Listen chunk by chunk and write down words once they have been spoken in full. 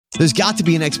There's got to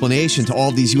be an explanation to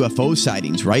all these UFO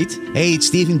sightings, right? Hey, it's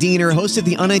Stephen Diener, host of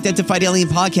the Unidentified Alien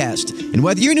Podcast. And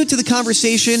whether you're new to the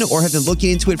conversation or have been looking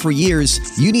into it for years,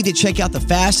 you need to check out the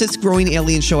fastest growing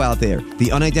alien show out there,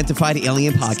 the Unidentified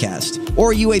Alien Podcast,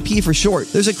 or UAP for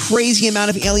short. There's a crazy amount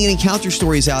of alien encounter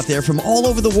stories out there from all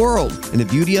over the world. And the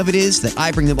beauty of it is that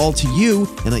I bring them all to you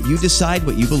and let you decide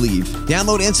what you believe.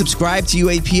 Download and subscribe to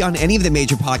UAP on any of the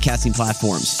major podcasting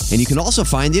platforms. And you can also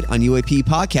find it on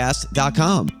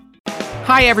UAPpodcast.com.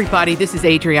 Hi, everybody. This is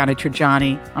Adriana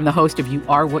Trajani. I'm the host of You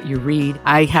Are What You Read.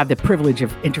 I have the privilege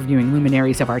of interviewing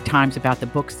luminaries of our times about the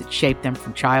books that shaped them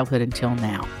from childhood until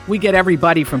now. We get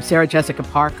everybody from Sarah Jessica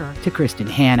Parker to Kristen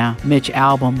Hanna, Mitch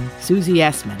Albom, Susie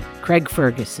Essman, Craig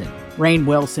Ferguson, Rainn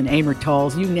Wilson, Amor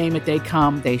Tolls, you name it, they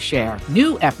come, they share.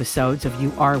 New episodes of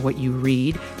You Are What You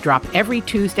Read drop every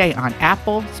Tuesday on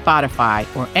Apple,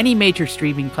 Spotify, or any major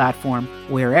streaming platform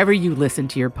wherever you listen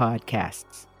to your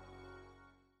podcasts.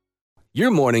 Your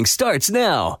morning starts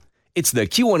now. It's the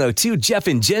Q102 Jeff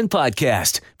and Jen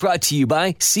podcast brought to you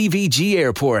by CVG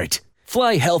Airport.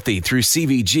 Fly healthy through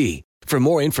CVG. For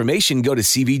more information, go to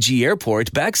CVG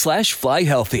Airport /fly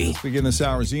healthy. Let's begin this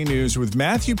hour's E-News with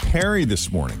Matthew Perry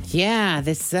this morning. Yeah,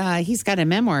 he's got a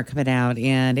memoir coming out,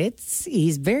 and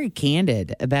he's very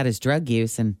candid about his drug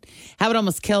use and how it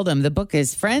almost killed him. The book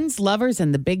is Friends, Lovers,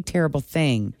 and the Big Terrible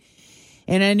Thing.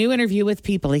 In a new interview with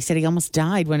People, he said he almost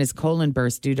died when his colon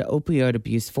burst due to opioid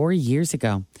abuse 4 years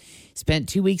ago. Spent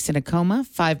 2 weeks in a coma,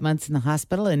 5 months in the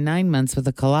hospital, and 9 months with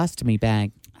a colostomy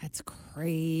bag. That's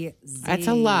crazy. That's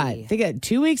a lot. They got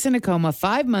 2 weeks in a coma,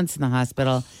 5 months in the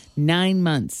hospital, 9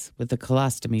 months with a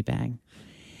colostomy bag.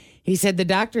 He said, the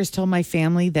doctors told my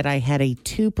family that I had a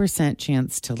 2%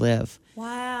 chance to live.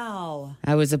 Wow.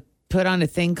 I was put on a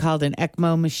thing called an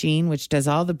ECMO machine, which does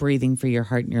all the breathing for your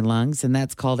heart and your lungs, and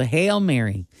that's called a Hail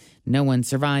Mary. No one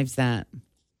survives that.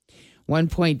 One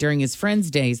point during his friend's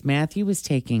days, Matthew was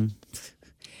taking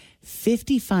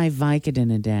 55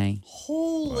 Vicodin a day.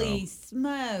 Holy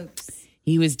smokes.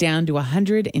 He was down to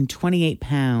 128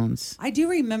 pounds. I do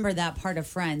remember that part of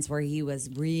Friends where he was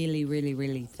really, really,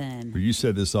 really thin. You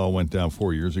said this all went down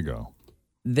 4 years ago.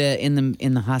 In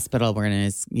the hospital when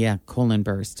his colon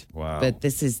burst. Wow. But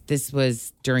this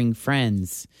was during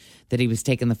Friends that he was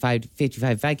taking the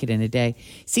 55 Vicodin a day.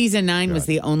 Season 9 was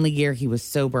the only year he was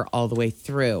sober all the way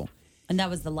through. And that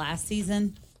was the last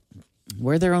season?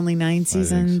 Were there only 9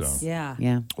 seasons? I think so.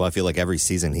 Yeah. Well, I feel like every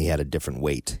season he had a different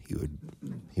weight. He would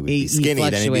be skinny,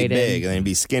 then he'd be big, and then he'd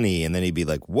be skinny, and then he'd be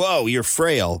like, "Whoa, you're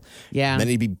frail." Yeah. And then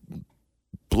he'd be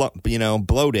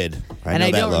bloated. I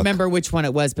don't remember which one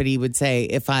it was, but he would say,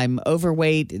 if I'm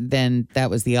overweight, then that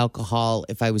was the alcohol.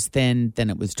 If I was thin, then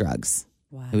it was drugs.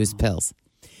 Wow. It was pills.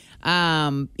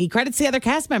 He credits the other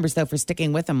cast members, though, for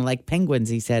sticking with him. Like penguins,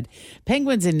 he said.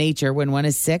 Penguins in nature, when one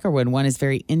is sick or when one is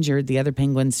very injured, the other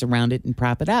penguins surround it and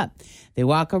prop it up. They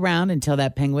walk around until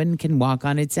that penguin can walk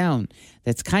on its own.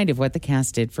 That's kind of what the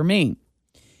cast did for me.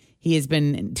 He has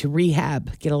been to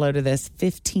rehab, get a load of this,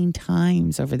 15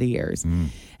 times over the years.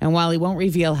 And while he won't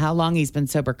reveal how long he's been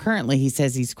sober currently, he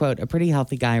says he's, quote, a pretty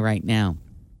healthy guy right now.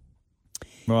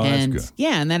 Well, and that's good.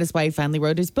 Yeah, and that is why he finally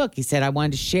wrote his book. He said, I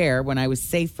wanted to share when I was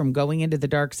safe from going into the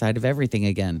dark side of everything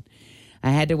again.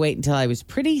 I had to wait until I was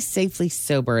pretty safely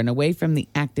sober and away from the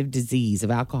active disease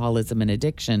of alcoholism and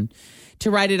addiction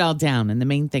to write it all down. And the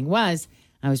main thing was,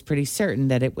 I was pretty certain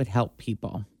that it would help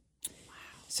people.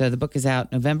 So the book is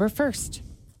out November 1st.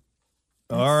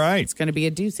 All right. It's going to be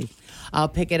a doozy. I'll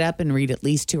pick it up and read at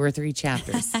least 2 or 3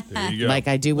 chapters. There you go. Like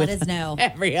I do with Let us know.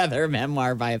 every other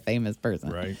memoir by a famous person.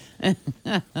 Right.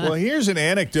 Well, here's an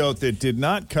anecdote that did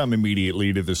not come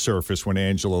immediately to the surface when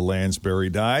Angela Lansbury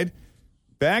died.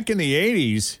 Back in the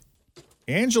 80s,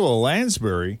 Angela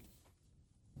Lansbury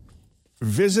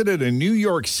visited a New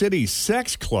York City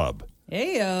sex club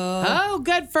Heyo. Oh,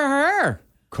 good for her.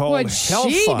 called What'd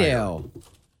Hellfire. she do?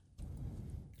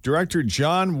 Director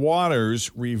John Waters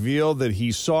revealed that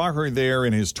he saw her there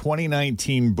in his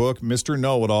 2019 book, Mr.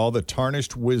 Know-It-All, The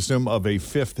Tarnished Wisdom of a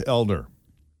Fifth Elder.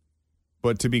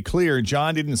 But to be clear,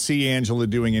 John didn't see Angela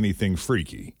doing anything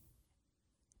freaky.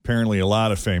 Apparently, a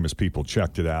lot of famous people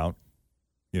checked it out,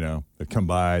 that come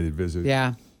by, that visit.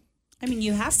 Yeah. I mean,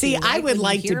 you have to. See, I right, would when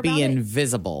like you hear to be about it?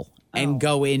 invisible and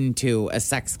go into a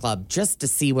sex club just to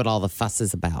see what all the fuss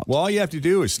is about. Well, all you have to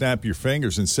do is snap your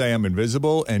fingers and say, I'm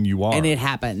invisible, and you are. And it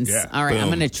happens. Yeah. All right, I'm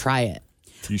Boom. going to try it.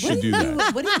 You should do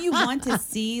that. What if you want to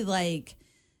see, like,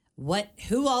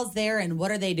 who all's there and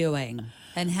what are they doing?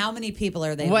 And how many people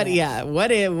are they What? with? Yeah.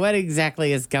 What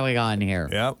exactly is going on here?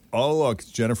 Yeah. Oh, look,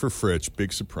 it's Jennifer Fritsch.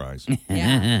 Big surprise. Yeah.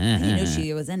 I didn't know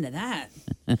she was into that.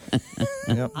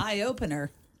 Yep. Eye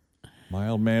opener.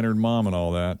 Mild-mannered mom and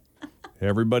all that.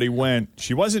 Everybody went.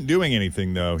 She wasn't doing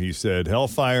anything, though, he said.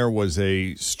 Hellfire was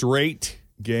a straight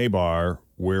gay bar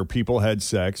where people had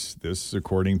sex. This is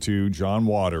according to John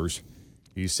Waters.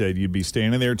 He said you'd be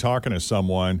standing there talking to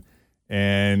someone,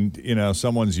 and,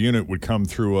 someone's unit would come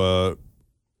through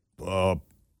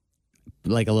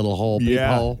like a little hole,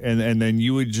 peephole. And then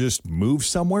you would just move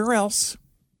somewhere else.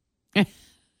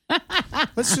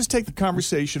 Let's just take the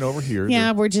conversation over here.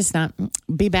 Yeah, we're just not.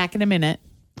 Be back in a minute.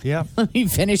 Yeah. Let me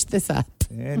finish this up.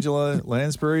 Angela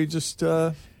Lansbury just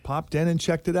popped in and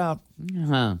checked it out.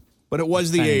 Huh. But it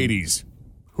was the 80s.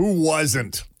 Who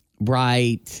wasn't?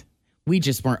 Right. We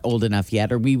just weren't old enough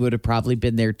yet, or we would have probably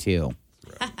been there too.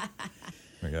 Right.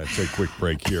 I got to take a quick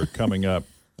break here. Coming up,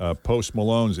 Post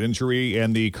Malone's injury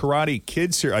and the Karate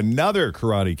Kid series. Another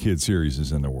Karate Kid series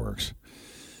is in the works.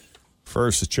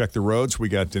 First, let's check the roads. We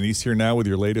got Denise here now with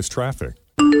your latest traffic.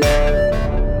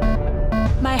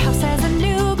 My house has a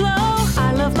new glow.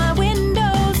 I love my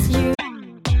windows.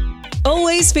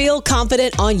 Always feel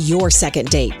confident on your second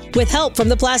date. With help from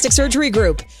the Plastic Surgery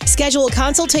Group. Schedule a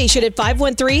consultation at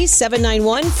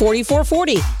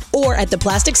 513-791-4440 or at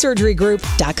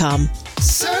theplasticsurgerygroup.com.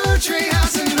 Surgery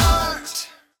has an art.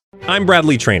 I'm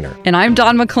Bradley Trainer. And I'm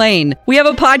Don McClain. We have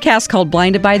a podcast called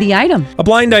Blinded by the Item. A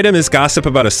blind item is gossip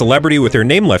about a celebrity with their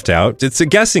name left out. It's a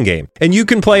guessing game, and you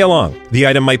can play along. The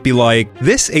item might be like,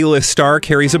 this A-list star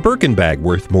carries a Birkin bag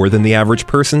worth more than the average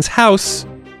person's house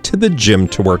to the gym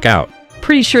to work out.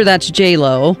 Pretty sure that's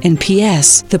J-Lo. And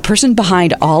P.S. the person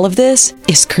behind all of this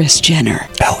is Kris Jenner,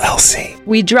 LLC.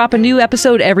 We drop a new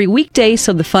episode every weekday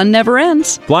so the fun never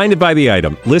ends. Blinded by the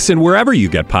Item. Listen wherever you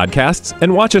get podcasts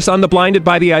and watch us on the Blinded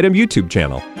by the Item YouTube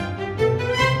channel.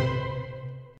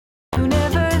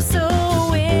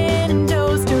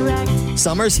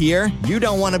 Summer's here. You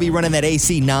don't want to be running that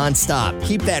AC nonstop.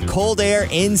 Keep that cold air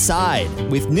inside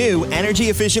with new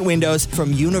energy-efficient windows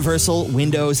from Universal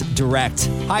Windows Direct.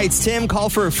 Hi, it's Tim. Call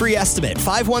for a free estimate.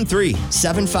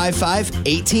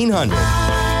 513-755-1800.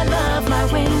 I love my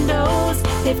windows.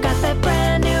 They've got that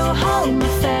brand new home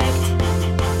effect.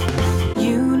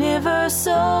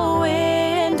 Universal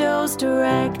Windows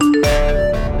Direct.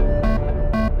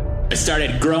 I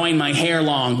started growing my hair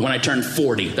long when I turned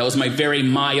 40. That was my very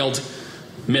mild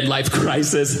midlife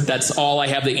crisis. That's all I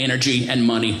have the energy and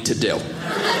money to do.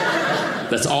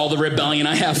 That's all the rebellion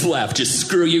I have left. Just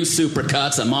screw you,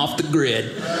 Supercuts. I'm off the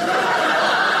grid.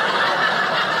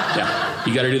 Yeah,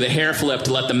 you got to do the hair flip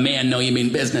to let the man know you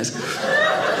mean business.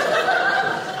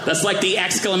 That's like the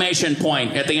exclamation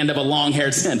point at the end of a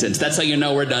long-haired sentence. That's how you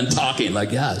know we're done talking.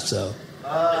 Like, yeah, so...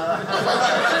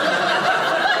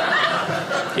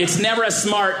 It's never a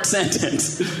smart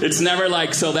sentence. It's never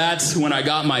like, so that's when I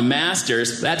got my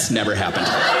master's. That's never happened.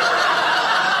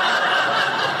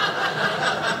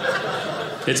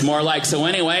 It's more like, so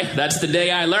anyway, that's the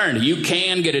day I learned. You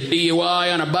can get a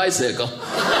DUI on a bicycle.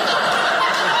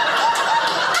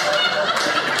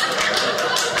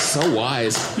 So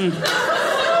wise.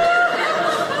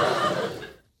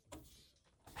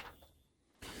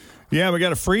 Yeah, we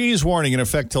got a freeze warning in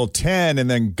effect till 10, and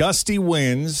then gusty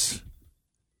winds.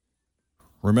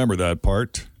 Remember that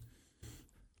part.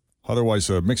 Otherwise,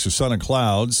 a mix of sun and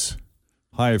clouds.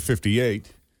 High of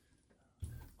 58.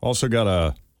 Also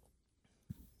got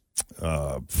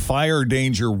a fire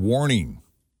danger warning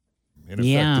in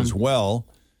effect as well,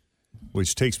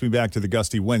 which takes me back to the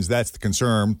gusty winds. That's the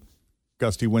concern.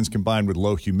 Gusty winds combined with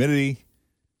low humidity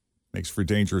makes for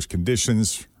dangerous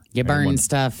conditions. You burn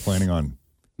stuff. Planning on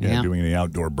doing any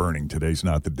outdoor burning. Today's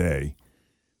not the day.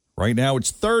 Right now,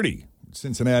 it's 30.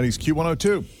 Cincinnati's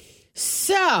Q102.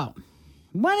 So,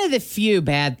 one of the few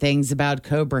bad things about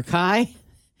Cobra Kai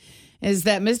is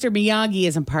that Mr. Miyagi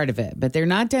isn't part of it, but they're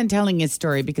not done telling his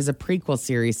story because a prequel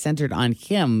series centered on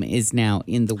him is now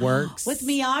in the works. With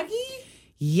Miyagi?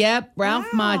 Yep. Ralph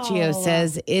Macchio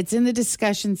says it's in the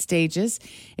discussion stages.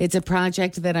 It's a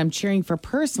project that I'm cheering for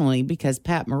personally because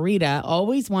Pat Morita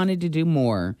always wanted to do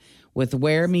more with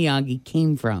where Miyagi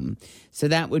came from. So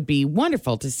that would be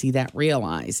wonderful to see that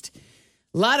realized.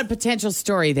 A lot of potential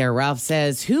story there, Ralph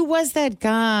says. Who was that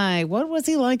guy? What was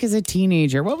he like as a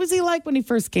teenager? What was he like when he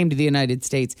first came to the United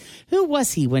States? Who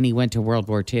was he when he went to World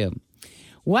War II?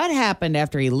 What happened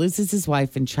after he loses his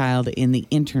wife and child in the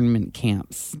internment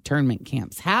camps?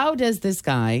 How does this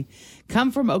guy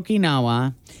come from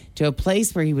Okinawa to a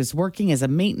place where he was working as a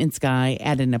maintenance guy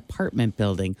at an apartment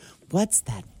building? What's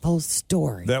that full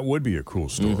story? That would be a cool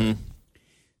story. Mm-hmm.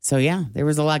 So, yeah, there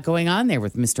was a lot going on there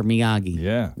with Mr. Miyagi.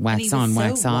 Yeah. Wax on,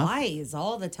 wax off. Wise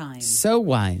all the time. So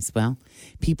wise. Well,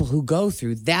 people who go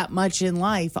through that much in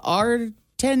life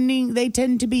tend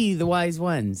to be the wise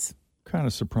ones. Kind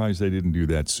of surprised they didn't do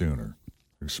that sooner.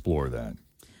 Explore that.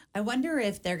 I wonder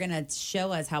if they're going to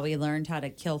show us how he learned how to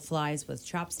kill flies with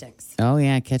chopsticks. Oh,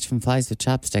 yeah. Catching flies with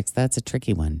chopsticks. That's a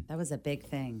tricky one. That was a big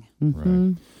thing.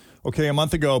 Right. Okay, a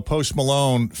month ago, Post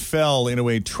Malone fell into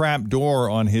a trap door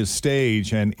on his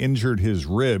stage and injured his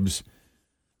ribs.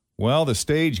 Well, the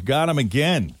stage got him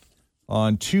again.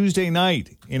 On Tuesday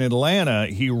night in Atlanta,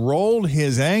 he rolled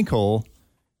his ankle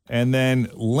and then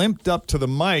limped up to the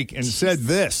mic and said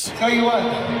this. Tell you what,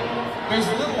 there's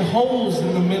little holes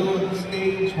in the middle of the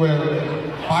stage where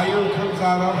fire comes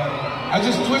out of. I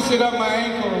just twisted up my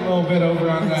ankle a little bit over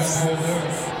on that hole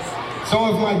there.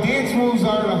 So if my dance moves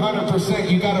aren't 100%,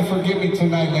 you got to forgive me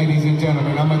tonight, ladies and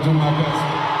gentlemen. I'm going to do my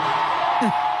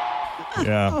best.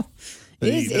 Yeah.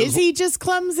 Is he just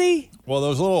clumsy? Well,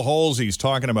 those little holes he's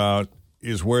talking about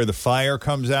is where the fire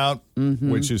comes out,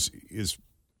 which is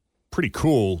pretty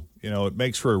cool. You know, it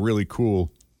makes for a really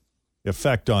cool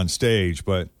effect on stage,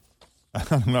 but I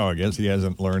don't know. I guess he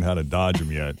hasn't learned how to dodge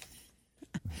them yet.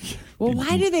 Well,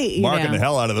 why do they marking the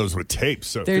hell out of those with tape?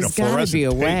 So there's got to be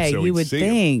a way. You would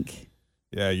think.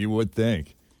 Yeah, you would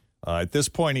think. At this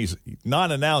point, he's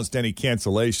not announced any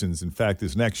cancellations. In fact,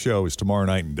 his next show is tomorrow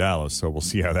night in Dallas, so we'll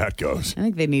see how that goes. I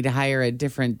think they need to hire a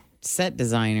different set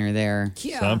designer there.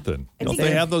 Yeah. Something. Don't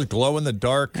they have those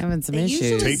glow-in-the-dark having some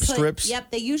issues? Tape strips?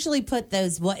 Yep, they usually put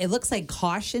those, it looks like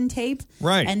caution tape.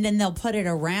 Right. And then they'll put it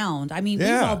around. I mean, we've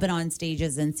all been on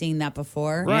stages and seen that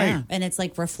before. Right. Yeah. And it's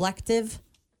like reflective.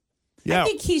 Yeah. I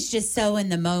think he's just so in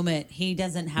the moment, he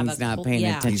doesn't have He's not paying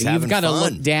attention. He's You've having got to fun.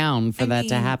 look down for that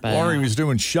to happen. Or he was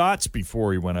doing shots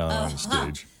before he went out on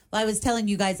stage. Well, I was telling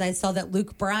you guys, I saw that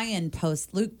Luke Bryant,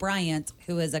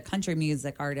 who is a country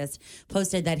music artist,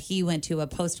 posted that he went to a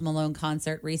Post Malone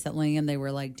concert recently and they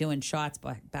were like doing shots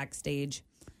backstage.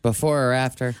 Before or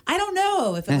after? I don't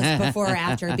know if it was before or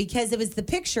after because it was the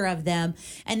picture of them.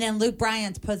 And then Luke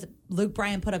Bryant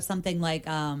put up something like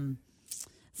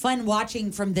fun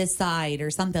watching from this side or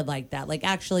something like that, like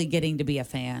actually getting to be a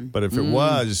fan. But if it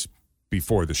was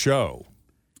before the show,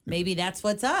 maybe that's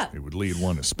what's up. it would lead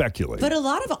one to speculate. But a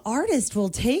lot of artists will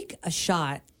take a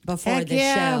shot before Heck the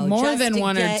yeah, show. more just than to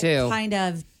one or get two. Kind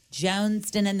of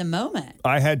jonesed and in the moment.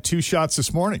 I had 2 shots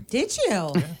this morning. Did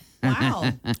you?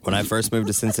 Wow. When I first moved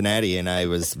to Cincinnati and I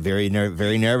was very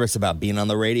nervous about being on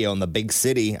the radio in the big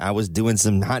city, I was doing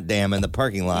some hot damn in the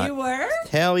parking lot. You were?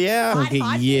 Hell yeah. Look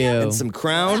at you. And some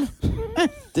Crown.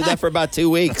 Did that for about 2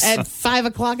 weeks. At 5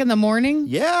 o'clock in the morning?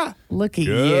 Yeah. Look at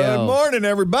Good you. morning,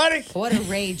 everybody. What a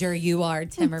rager you are,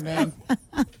 Timmerman.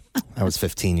 That was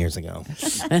 15 years ago.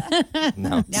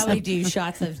 No. Now we do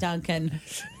shots of Duncan.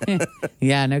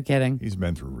 Yeah, no kidding. He's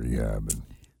been through rehab and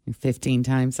 15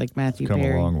 times like Matthew come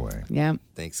Perry. a long way. Yeah.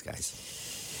 Thanks,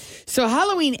 guys. So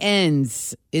Halloween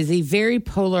Ends is a very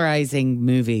polarizing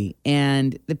movie,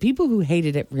 and the people who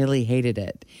hated it really hated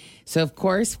it. So, of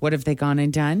course, what have they gone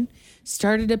and done?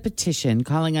 Started a petition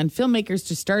calling on filmmakers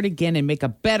to start again and make a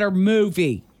better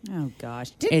movie. Oh,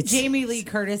 gosh. Didn't Jamie Lee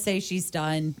Curtis say she's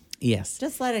done? Yes.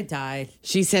 Just let it die.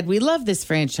 She said, we love this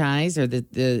franchise, or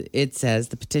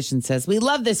the petition says, we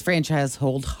love this franchise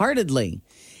wholeheartedly.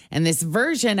 And this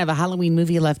version of a Halloween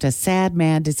movie left us sad,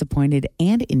 mad, disappointed,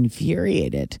 and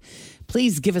infuriated.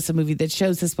 Please give us a movie that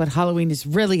shows us what Halloween is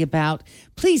really about.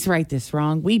 Please right this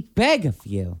wrong. We beg of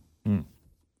you. You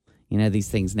know, these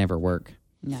things never work.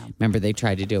 No. Remember, they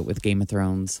tried to do it with Game of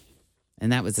Thrones,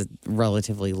 and that was a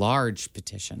relatively large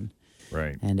petition.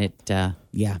 Right. And it,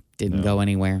 didn't go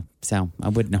anywhere. So I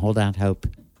wouldn't hold out hope.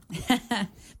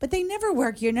 But they never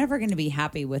work. You're never going to be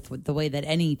happy with the way that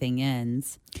anything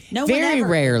ends. No, Very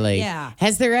rarely. Yeah.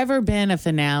 Has there ever been a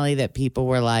finale that people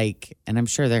were like, and I'm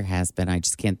sure there has been, I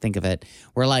just can't think of it,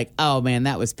 we're like, oh man,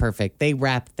 that was perfect. They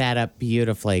wrapped that up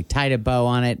beautifully, tied a bow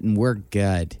on it, and we're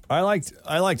good. I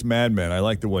liked Mad Men. I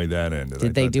liked the way that ended.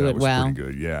 Did they do it well? Pretty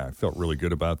good. Yeah, I felt really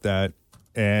good about that.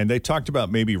 And they talked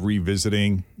about maybe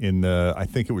revisiting in the, I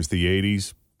think it was the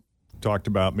 80s, talked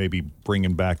about maybe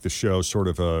bringing back the show, sort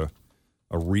of a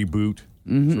reboot,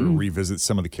 sort of revisit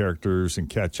some of the characters and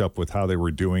catch up with how they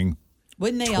were doing.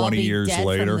 Wouldn't they 20 all be years dead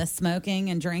later. from the smoking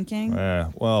and drinking?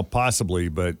 Well, possibly,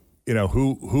 but you know,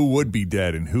 who would be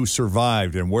dead and who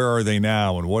survived and where are they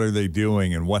now and what are they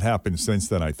doing and what happened since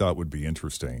then, I thought would be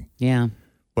interesting. Yeah.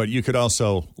 But you could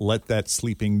also let that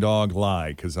sleeping dog lie,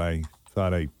 because I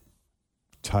thought I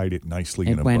tied it nicely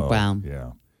in a bow. It went well.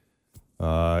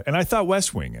 Yeah. And I thought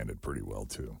West Wing ended pretty well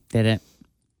too. Did it?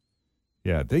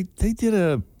 Yeah, they did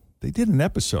an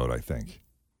episode, I think.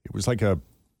 It was like a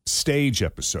stage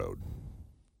episode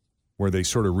where they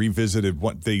sort of revisited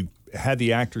what they had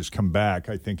the actors come back.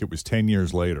 I think it was 10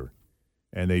 years later.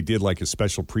 And they did like a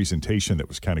special presentation that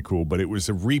was kind of cool, but it was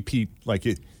a repeat. Like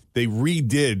they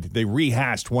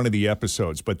rehashed one of the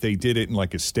episodes, but they did it in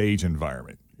like a stage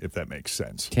environment, if that makes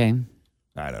sense. Okay.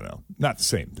 I don't know. Not the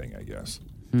same thing, I guess.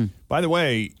 By the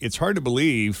way, it's hard to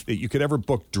believe that you could ever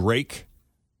book Drake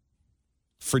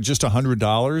for just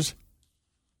 $100,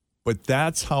 but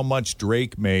that's how much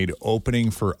Drake made opening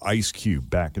for Ice Cube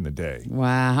back in the day.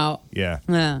 Wow. Yeah.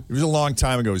 It was a long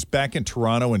time ago. It was back in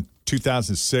Toronto in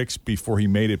 2006 before he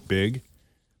made it big.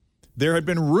 There had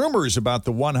been rumors about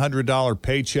the $100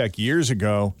 paycheck years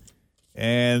ago,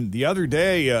 and the other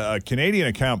day, a Canadian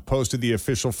account posted the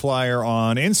official flyer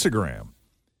on Instagram.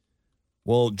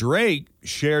 Well, Drake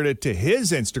shared it to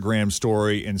his Instagram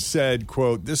story and said,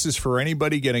 quote, "This is for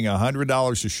anybody getting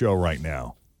 $100 a show right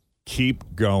now.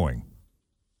 Keep going."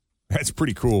 That's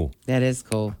pretty cool. That is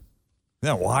cool.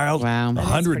 Isn't that wild? Wow.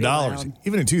 $100.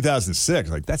 Even in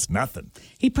 2006, like, that's nothing.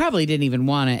 He probably didn't even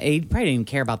want to. He probably didn't even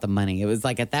care about the money. It was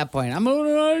like at that point, I'm going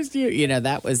to honest you. You know,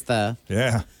 that was the.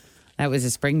 Yeah. That was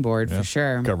a springboard for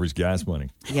sure. Covers gas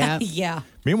money. Yeah. Yeah.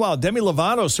 Meanwhile, Demi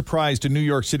Lovato surprised a New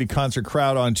York City concert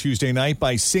crowd on Tuesday night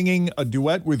by singing a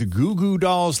duet with Goo Goo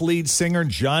Dolls lead singer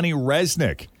Johnny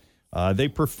Resnick. They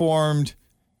performed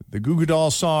the Goo Goo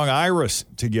Dolls song Iris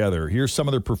together. Here's some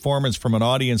of their performance from an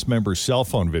audience member's cell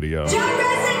phone video.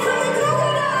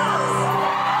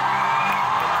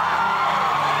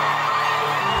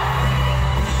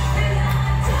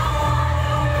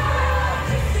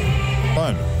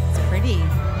 Fun. It's pretty.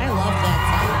 I loved that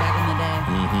song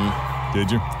back in the day.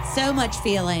 Did you? So much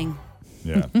feeling.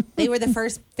 Yeah. They were the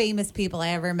first famous people I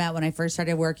ever met when I first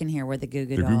started working here were the Goo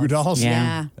Goo The Dolls. Goo Goo Dolls?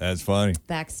 Yeah. That's funny.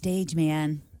 Backstage,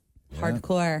 man.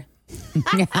 Hardcore.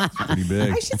 Pretty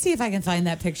big. I should see if I can find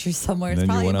that picture somewhere. And It's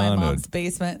then you probably in went my on mom's to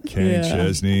basement. Kenny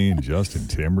Chesney and Justin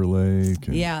Timberlake.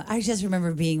 And Yeah, I just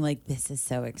remember being like, this is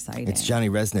so exciting. It's Johnny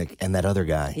Resnick and that other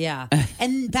guy. Yeah.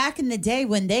 And back in the day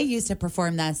when they used to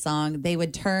perform that song, they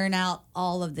would turn out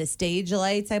all of the stage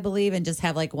lights, I believe, and just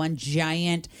have like one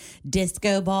giant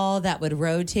disco ball that would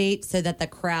rotate so that the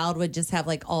crowd would just have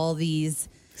like all these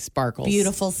sparkles,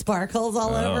 beautiful sparkles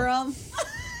all Oh. over them.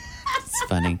 It's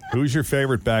funny. Who's your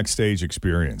favorite backstage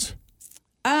experience?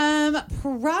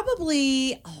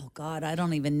 Probably, oh God, I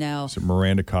don't even know. Is it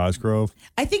Miranda Cosgrove?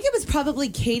 I think it was probably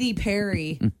Katy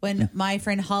Perry. When my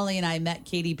friend Holly and I met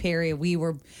Katy Perry,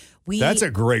 That's a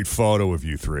great photo of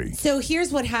you three. So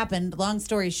here's what happened. Long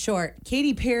story short,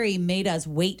 Katy Perry made us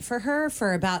wait for her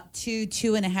for about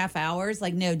 2.5 hours.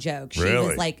 Like, no joke. She Really?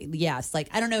 was like, yes. Like,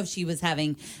 I don't know if she was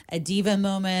having a diva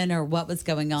moment or what was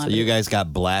going on. So you guys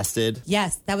got blasted?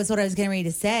 Yes, that was what I was getting ready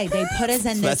to say. They put us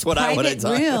in this That's what I private would've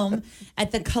done. room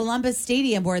at the Columbus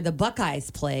Stadium where the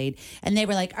Buckeyes played. And they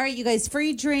were like, all right, you guys,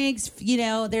 free drinks. You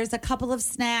know, there's a couple of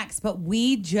snacks. But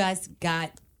we just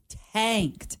got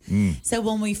tanked. So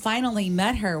when we finally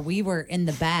met her, we were in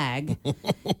the bag.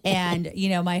 And, you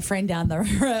know, my friend down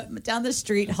the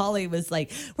street, Holly, was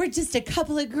like, we're just a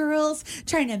couple of girls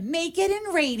trying to make it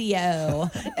in radio.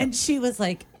 And she was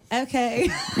like, okay.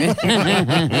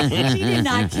 She did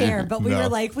not care, but we No. were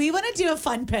like, we want to do a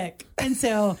fun pic. And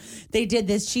so they did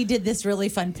this. She did this really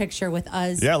fun picture with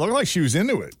us. Yeah, it looked like she was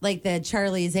into it. Like the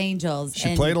Charlie's Angels. She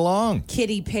and played along.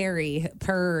 Kitty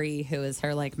Purry, who is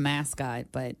her like mascot.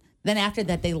 But then after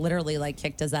that, they literally like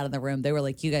kicked us out of the room. They were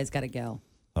like, you guys got to go.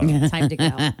 Time to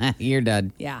go. You're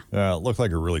done. Yeah. It looked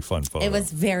like a really fun photo. It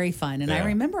was very fun. And Yeah. I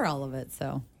remember all of it.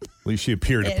 So, At least she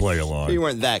appeared to play along. You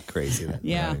weren't that crazy then.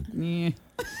 yeah.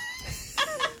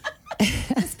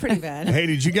 It's pretty bad. Hey,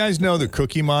 did you guys know the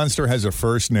Cookie Monster has a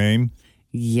first name?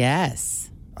 Yes.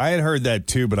 I had heard that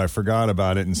too, but I forgot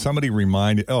about it. And somebody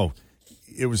reminded,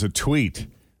 it was a tweet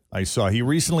I saw. He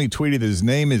recently tweeted his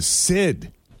name is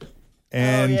Sid.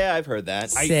 And yeah, I've heard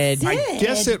that. I Sid.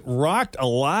 guess it rocked a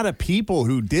lot of people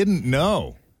who didn't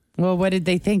know. Well, what did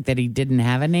they think? That he didn't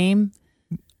have a name?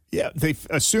 Yeah, they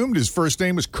assumed his first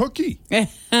name was Cookie. Yeah,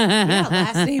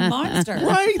 last name Monster.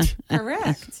 Right.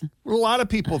 Correct. A lot of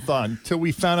people thought until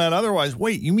we found out otherwise.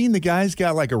 Wait, you mean the guy's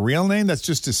got like a real name that's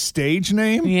just a stage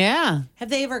name? Yeah. Have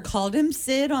they ever called him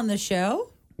Sid on the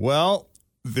show? Well,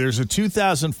 there's a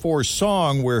 2004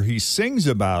 song where he sings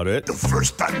about it. The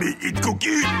first time me eat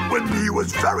cookie when me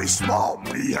was very small.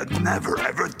 Me had never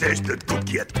ever tasted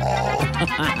cookie at all.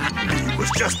 Me was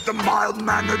just a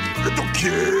mild-mannered little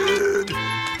kid.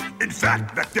 In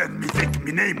fact, back then me think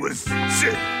me name was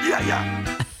Sid.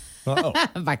 Yeah.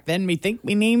 Back then, me think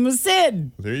my name was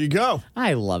Sid. There you go.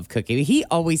 I love Cookie. He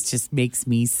always just makes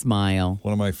me smile.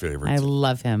 One of my I favorites.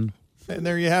 love him. And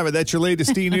there you have it. That's your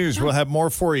latest E-News. We'll have more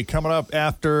for you coming up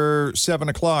after 7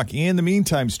 o'clock. In the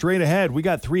meantime, straight ahead, we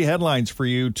got 3 headlines for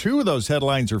you. 2 of those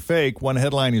headlines are fake. One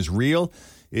headline is real.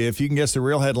 If you can guess the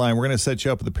real headline, we're going to set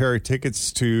you up with a pair of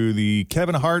tickets to the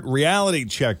Kevin Hart Reality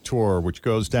Check Tour, which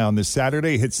goes down this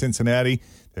Saturday. Hit Cincinnati,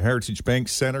 the Heritage Bank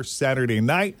Center, Saturday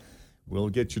night. We'll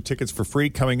get your tickets for free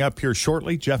coming up here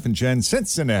shortly. Jeff and Jen,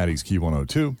 Cincinnati's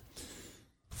Q102.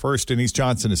 First, Denise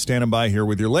Johnson is standing by here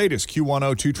with your latest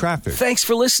Q102 traffic. Thanks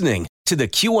for listening to the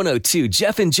Q102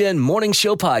 Jeff and Jen Morning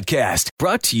Show podcast,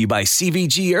 brought to you by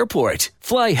CVG Airport.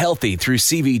 Fly healthy through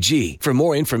CVG. For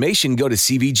more information, go to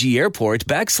CVG Airport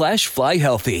 /fly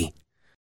healthy.